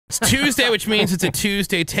It's Tuesday, which means it's a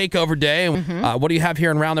Tuesday takeover day. What do you have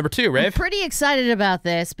here in round number 2, Rafe? I'm pretty excited about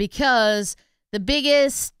this because the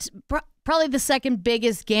biggest, probably the second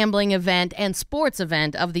biggest gambling event and sports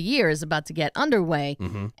event of the year is about to get underway,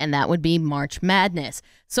 and that would be March Madness.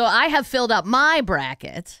 So I have filled up my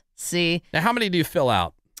bracket. See? Now, how many do you fill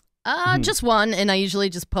out? Just one, and I usually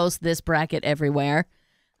just post this bracket everywhere.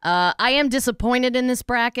 I am disappointed in this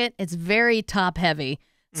bracket. It's very top-heavy.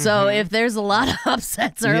 So if there's a lot of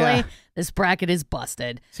upsets early, this bracket is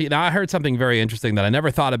busted. See, now I heard something very interesting that I never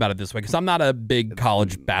thought about it this way because I'm not a big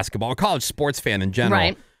college basketball or college sports fan in general.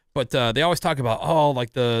 Right. But they always talk about,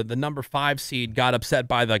 like the number 5 seed got upset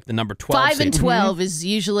by like the number 12 seed. 5 and 12 is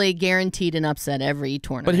usually guaranteed an upset every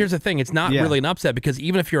tournament. But here's the thing. It's not really an upset because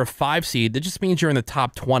even if you're a 5 seed, that just means you're in the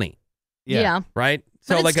top 20. Yeah. Right?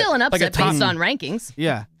 So but it's still an upset based on rankings.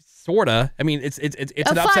 Yeah. Sorta. I mean, it's an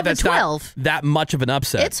upset that's not that much of an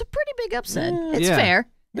upset. It's a pretty big upset. It's fair.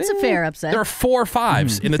 It's a fair upset. There are 4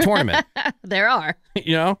 5s in the tournament. There are.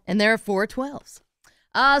 You know? And there are 4 12s.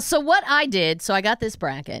 So what I did, so I got this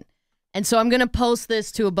bracket, and so I'm going to post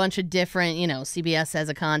this to a bunch of different, CBS has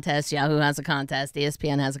a contest, Yahoo has a contest,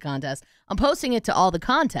 ESPN has a contest. I'm posting it to all the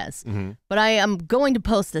contests, but I am going to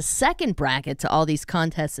post a second bracket to all these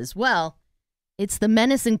contests as well. It's the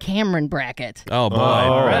Menace and Cameron bracket. Oh, boy.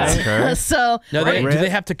 All right. Okay. So do they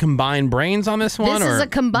have to combine brains on this one? This is a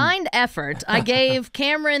combined effort. I gave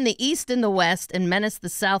Cameron the East and the West and Menace the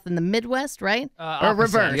South and the Midwest, right? Or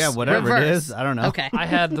reverse. Yeah, whatever it is. I don't know. Okay. I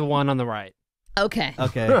had the one on the right. Okay.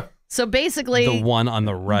 Okay. So basically, the one on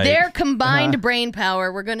the right. Their combined brain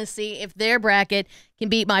power, we're going to see if their bracket can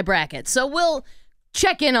beat my bracket. So we'll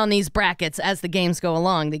check in on these brackets as the games go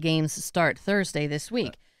along. The games start Thursday this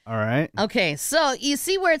week. All right. Okay, so you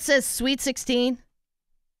see where it says Sweet 16?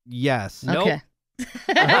 Yes. Okay.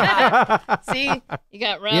 See, you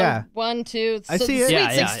got round 1, 2. So I see it. Sweet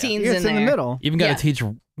 16's It's in the middle. You even got to teach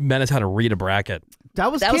Menace how to read a bracket.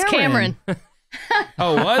 That was Cameron.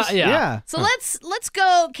 Oh, it was? Yeah. So let's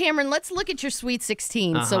go, Cameron. Let's look at your Sweet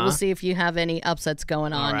 16. So we'll see if you have any upsets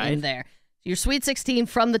going on in there. Your Sweet 16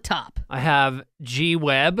 from the top. I have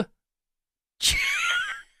G-Web.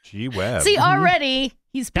 G-Web. See, already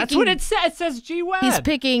he's picking. That's what it says. It says G-Web. He's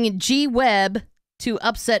picking G-Web to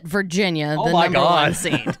upset Virginia, the number 1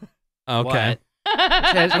 seed. Okay. Which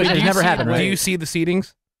has never happened, right? Do you see the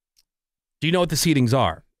seedings? Do you know what the seedings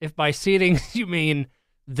are? If by seedings you mean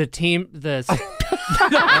the team, the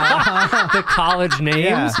college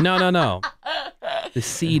names? No. The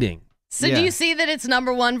seeding. So do you see that it's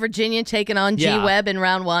number 1 Virginia taking on G-Web in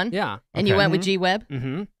round 1? Yeah. And you went with G-Web?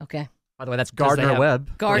 Mm-hmm. Okay. By the way, that's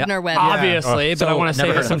Gardner-Webb. Gardner-Webb. Obviously, but I so want to save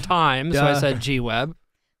never it some time, so I said G-Web.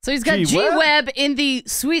 So he's got G-Web in the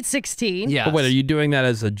Sweet 16. Yeah. But wait, are you doing that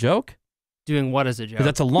as a joke? Doing what as a joke? Because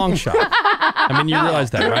that's a long shot. I mean, you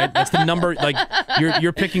realize that, right? That's the number, like,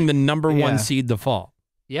 you're picking the number 1 seed to fall.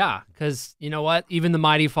 Yeah, because you know what? Even the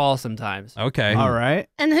mighty fall sometimes. Okay. All right.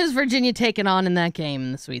 And who's Virginia taking on in that game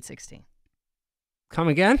in the Sweet 16? Come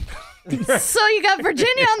again? So you got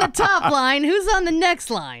Virginia on the top line. Who's on the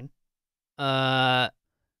next line?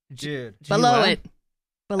 Dude. Below it.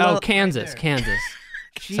 Below Kansas. Kansas.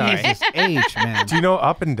 Sorry. Jesus H, man. Do you know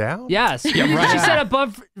up and down? Yes. Yeah, right. She said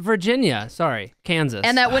above Virginia. Sorry. Kansas.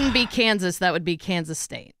 And that wouldn't be Kansas. That would be Kansas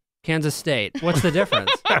State. Kansas State. What's the difference?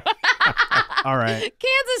 All right.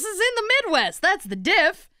 Kansas is in the Midwest. That's the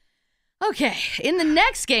diff. Okay. In the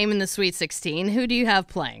next game in the Sweet 16, who do you have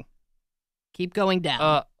playing? Keep going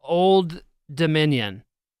down. Old Dominion.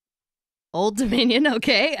 Old Dominion,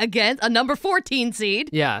 okay. Against a number 14 seed.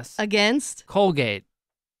 Yes. Against Colgate.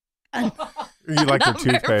 You like the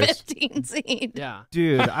toothpaste. 15 seed. Yeah.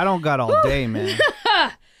 Dude, I don't got all day, man.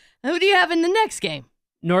 Who do you have in the next game?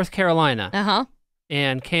 North Carolina. Uh-huh.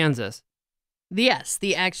 And Kansas. Yes,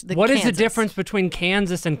 What is the difference between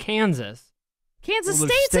Kansas and Kansas? Kansas Well,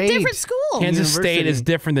 State's a different school. Kansas State is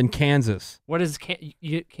different than Kansas. What is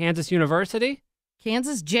Kansas University?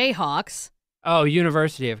 Kansas Jayhawks. Oh,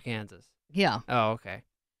 University of Kansas. Yeah. Oh, okay.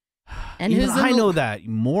 And Even who's in I the, know that, you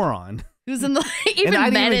moron. Who's in the even and I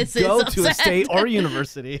didn't Menace even go is to a upset. state or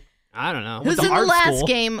university. I don't know. Who's the in the art last school.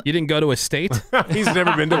 game? You didn't go to a state? He's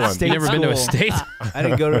never been to one. State You never been to a school. state? I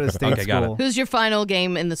didn't go to a state Okay, got school. Who's your final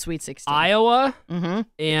game in the Sweet 16? Iowa Mm-hmm.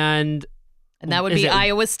 and And that would Is be it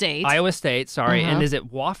Iowa State. Iowa State, sorry. Uh-huh. And is it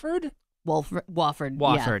Wofford? Wofford.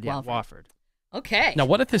 Wofford, yeah, Wofford. Okay. Now,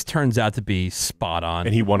 what if this turns out to be spot on?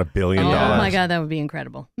 And he won $1 billion. Oh my God, that would be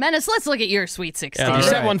incredible. Menace, let's look at your Sweet 16. Yeah, All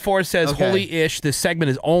Set right. 14 says, Okay. holy ish, this segment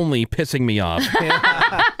is only pissing me off.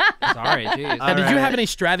 Sorry, jeez. Now, did you have any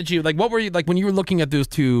strategy? Like, what were you, like, when you were looking at those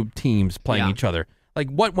two teams playing Yeah. each other, like,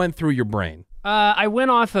 what went through your brain? I went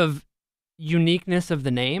off of uniqueness of the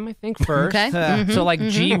name, I think, first. Okay. Mhm. So like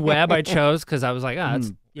G Web I chose because I was like, oh, it's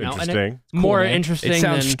and Interesting. more name. interesting It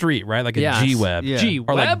sounds than street, right? Like a Yes. G-Web. Yeah. G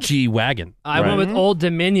Or like Web. G-Wagon. I went with Old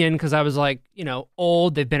Dominion because I was like,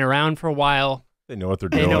 old. They've been around for a while. They know what they're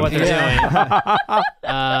They doing. know what they're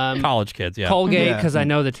doing. College kids, yeah. Colgate Yeah. because I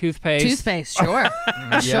know the toothpaste. Toothpaste, sure.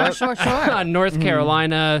 Sure. North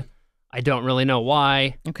Carolina, I don't really know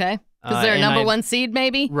why. Okay. Because they're a and number I've- one seed,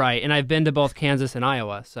 maybe? Right, and I've been to both Kansas and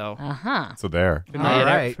Iowa, so Uh-huh. So there. All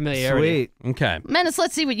right. familiarity. Sweet. Okay. Menace,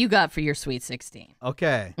 let's see what you got for your Sweet 16.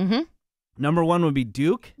 Okay. Mm-hmm. Number 1 would be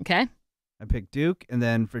Duke. Okay. I picked Duke, and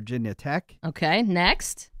then Virginia Tech, Okay.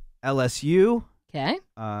 Next. LSU, Okay.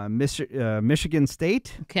 Michigan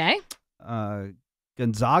State, Okay.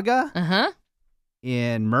 Gonzaga, Uh-huh.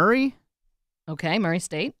 and Murray. Okay. Murray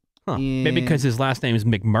State. Huh. Maybe because his last name is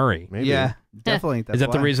McMurray. Maybe. Yeah, definitely. That's Is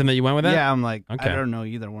that the why. reason that you went with that? Yeah, I'm like, Okay. I don't know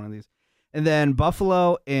either one of these. And then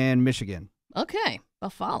Buffalo and Michigan. Okay.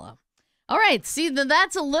 Buffalo. All right. See,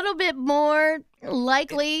 that's a little bit more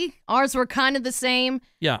likely. Ours were kind of the same.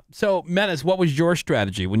 Yeah. So, Menace, what was your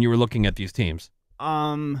strategy when you were looking at these teams?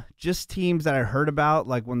 Just teams that I heard about,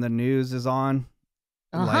 like when the news is on.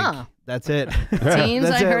 Uh-huh. Like, that's it. Teams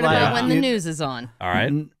That's I it, heard like, about when the you- news is on. All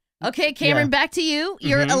right. Okay, Cameron, Yeah. back to you.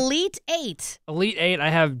 Your Elite Eight. Elite Eight, I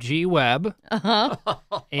have G Web Uh-huh.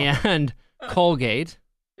 and Colgate,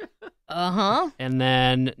 Uh-huh. and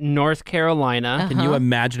then North Carolina. Can you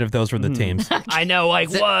imagine if those were the teams? I know, like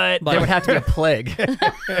what? There would have to be a plague.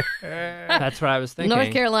 That's what I was thinking.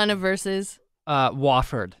 North Carolina versus.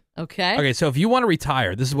 Wofford. Okay. Okay, so if you want to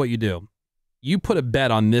retire, this is what you do. You put a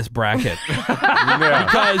bet on this bracket. Yeah.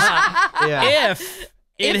 Because Yeah. if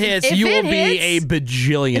it If- hits, if you it will be a hits-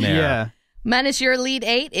 bajillionaire. Yeah. Menace, your Elite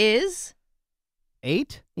Eight is.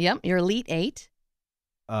 8? Yep, your Elite Eight.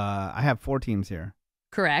 I have 4 teams here.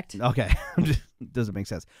 Correct. Okay. Doesn't make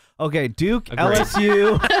sense. Okay, Duke, Agreed.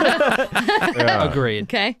 LSU, Yeah. Agreed.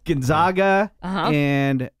 Okay. Gonzaga, Uh-huh.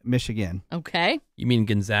 and Michigan. Okay. You mean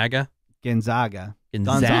Gonzaga? Gonzaga.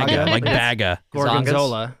 Gonzaga, like Baga.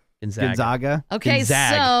 Gorgonzola. Gonzaga. Gonzaga. Okay,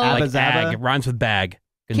 Gonzag, so like Abba ag. Zaba. It rhymes with bag.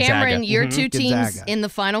 Gonzaga. Cameron, your two teams Gonzaga. in the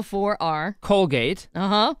Final Four are. Colgate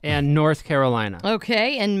Uh-huh. and North Carolina.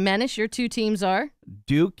 Okay, and Menace, your two teams are.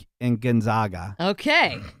 Duke and Gonzaga.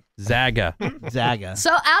 Okay. Zaga. Zaga.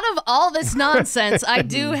 So out of all this nonsense, I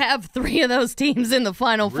do have 3 of those teams in the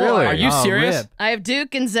Final Four. Really? Are you Oh, serious? rip. I have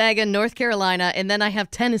Duke, Gonzaga, North Carolina, and then I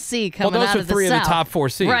have Tennessee Well, coming those out are of the 3 of the South. top 4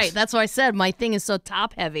 seeds. Right, that's why I said my thing is so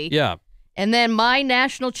top heavy. Yeah. And then my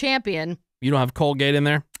national champion, You don't have Colgate in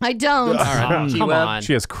there? I don't. Come G-Web. on.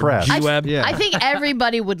 She has crest. G-Web? Yeah. I think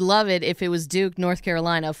everybody would love it if it was Duke, North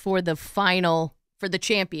Carolina for the final, for the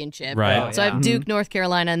championship. Right. So I have Duke, North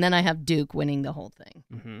Carolina, and then I have Duke winning the whole thing.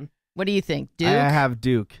 Mhm. What do you think? Duke? I have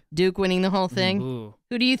Duke. Duke winning the whole thing? Ooh,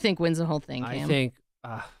 Who do you think wins the whole thing, Cam? I think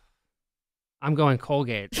I'm going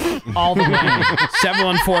Colgate all the way.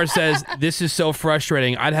 714 says, this is so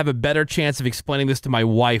frustrating. I'd have a better chance of explaining this to my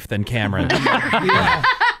wife than Cameron.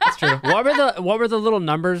 That's true. What were the little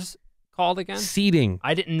numbers called again? Seeding.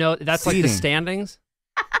 I didn't know. That's like the Seeding. standings.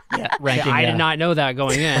 Yeah, ranking. I did not know that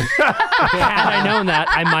going in. Had I known that,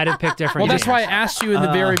 I might have picked different. Well, that's why I names. asked you in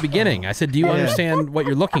the very beginning. I said, do you Yeah. understand what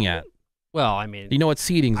you're looking at? Well, I mean, Do you know what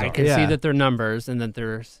seedings I are? can see Yeah. that they're numbers and that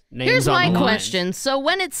there's names Here's on my the lines. question. So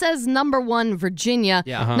when it says number 1 Virginia,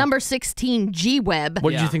 Yeah. Uh-huh. number 16 G-Web,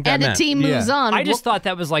 What did you Yeah. think that and a meant? team moves Yeah. on, I just thought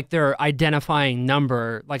that was like their identifying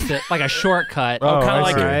number, like a shortcut. Oh, Kind I of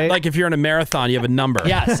like, see. like if you're in a marathon, you have a number.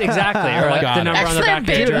 Yes, exactly. Or like Got the it. number on the That's back of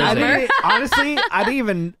their your big jersey. number. Honestly, I didn't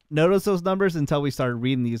even notice those numbers until we started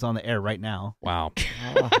reading these on the air right now. Wow.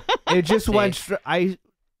 It just went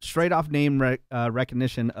straight off name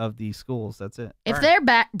recognition of the schools. That's it. if their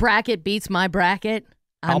bracket beats my bracket,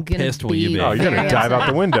 How I'm gonna pissed will you be? Oh, you're going very to dive upset.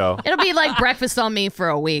 out the window. It'll be like breakfast on me for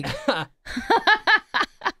a week.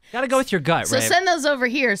 Gotta go with your gut, So right? send those over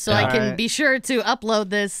here so I can Alright. be sure to upload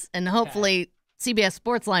this, and hopefully CBS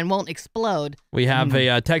Sportsline won't explode. We have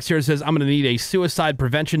a text here that says, I'm going to need a suicide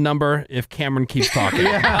prevention number if Cameron keeps talking.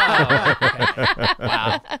 Wow.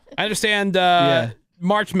 I understand Yeah.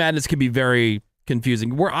 March Madness can be very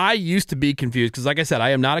confusing. Where I used to be confused, because like I said, I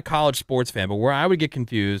am not a college sports fan, but where I would get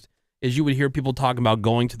confused is you would hear people talking about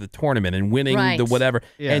going to the tournament and winning Right. the whatever.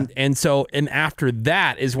 Yeah. And after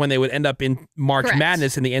that is when they would end up in March Correct.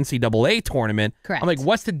 Madness in the NCAA tournament. Correct. I'm like,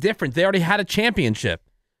 what's the difference? They already had a championship.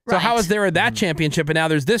 So how Right. is there that championship and now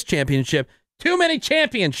there's this championship? Too many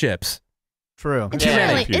championships. True. It's Yeah.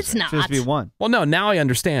 really, Confusing. it's not. Should just be one. Well, no, now I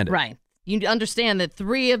understand it. Right. You understand that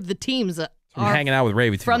 3 of the teams I'm are hanging out with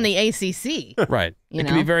Ravy too from much. the ACC. Right. It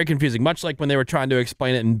can be very confusing, much like when they were trying to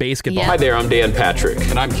explain it in basketball. Yeah. Hi there, I'm Dan Patrick.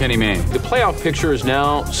 And I'm Kenny Mayne. The playoff picture is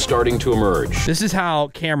now starting to emerge. This is how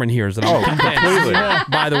Cameron hears it. I'm convinced, completely.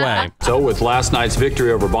 by the way. So with last night's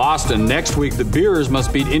victory over Boston, next week the Bears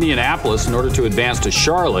must beat Indianapolis in order to advance to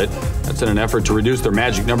Charlotte. That's in an effort to reduce their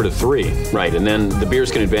magic number to 3. Right, and then the Bears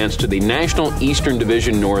can advance to the National Eastern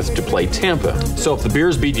Division North to play Tampa. So if the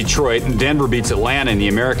Bears beat Detroit, Denver beats Atlanta in the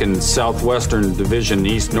American Southwestern Division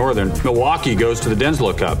East Northern, Milwaukee goes to the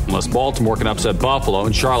Denslow Cup. Unless Baltimore can upset Buffalo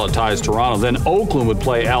and Charlotte ties Toronto, then Oakland would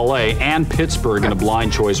play LA and Pittsburgh in a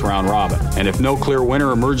blind choice round robin. And if no clear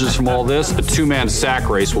winner emerges from all this, a 2-man sack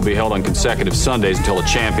race will be held on consecutive Sundays until a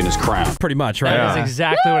champion is crowned. Pretty much, right? That is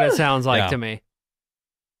exactly what it sounds like Yeah. to me.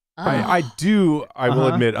 I will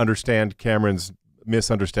admit, understand Cameron's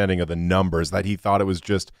misunderstanding of the numbers, that he thought it was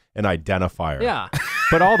just an identifier. Yeah.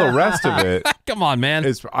 But all the rest of it Come on, man.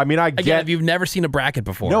 is, I mean, I Again, get. if you've never seen a bracket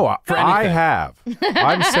before. No, for I anything. have.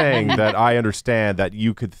 I'm saying that I understand that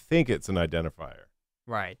you could think it's an identifier.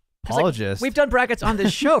 Right. Apologist. We've done brackets on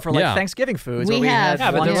this show for like Yeah. Thanksgiving foods. We where we have. Had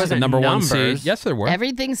Yeah, but one there or wasn't The number one seed. numbers. Yes, there were.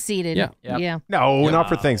 Everything's seated. Yeah. Yeah. No, not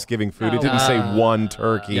for Thanksgiving food. It didn't say one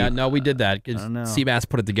turkey. Yeah, no, we did that. I don't know. Seabass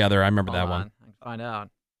put it together. I remember that Hold one. on, I can find out.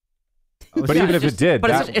 But even if it did, but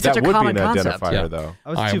that, it's that such a would be common an concept. identifier, Yeah. though. I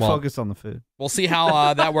was All right, too well- focused on the food. We'll see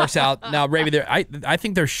how that works out. Now, Ravi, I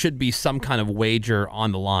think there should be some kind of wager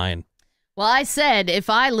on the line. Well, I said if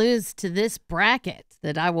I lose to this bracket,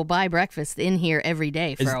 that I will buy breakfast in here every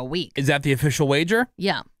day for a week. Is that the official wager?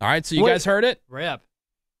 Yeah. All right, so you Wait. guys heard it? Rip.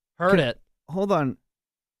 Heard it. Hold on.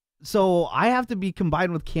 So I have to be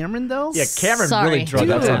combined with Cameron, though? Yeah, Cameron Sorry. really drug Dude,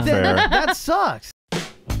 that That's down. unfair. that sucks.